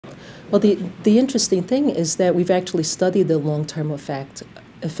Well, the interesting thing is that we've actually studied the long-term effect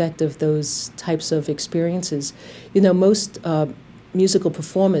of those types of experiences. You know, most musical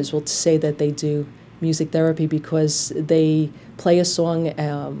performers will say that they do music therapy because they play a song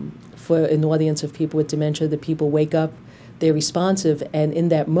for an audience of people with dementia. The people wake up, they're responsive, and in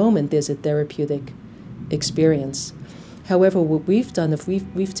that moment there's a therapeutic experience. However, what we've done, if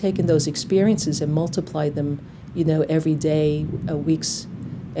we've taken those experiences and multiplied them, you know, every day, weeks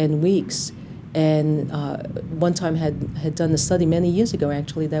and weeks, and one time had done a study many years ago,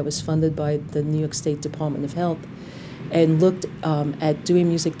 actually, that was funded by the New York State Department of Health, and looked at doing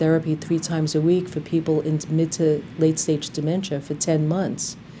music therapy 3 times a week for people in mid to late stage dementia for 10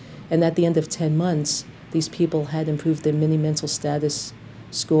 months. And at the end of 10 months, these people had improved their mini mental status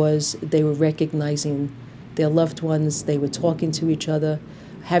scores. They were recognizing their loved ones. They were talking to each other,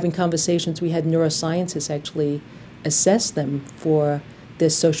 having conversations. We had neuroscientists actually assess them for their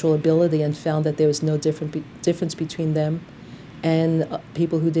social ability and found that there was no difference between them and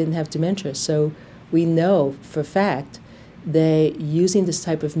people who didn't have dementia. So we know for a fact that using this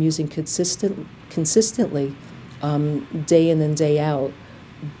type of music consistently, day in and day out,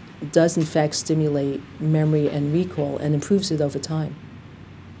 does in fact stimulate memory and recall and improves it over time.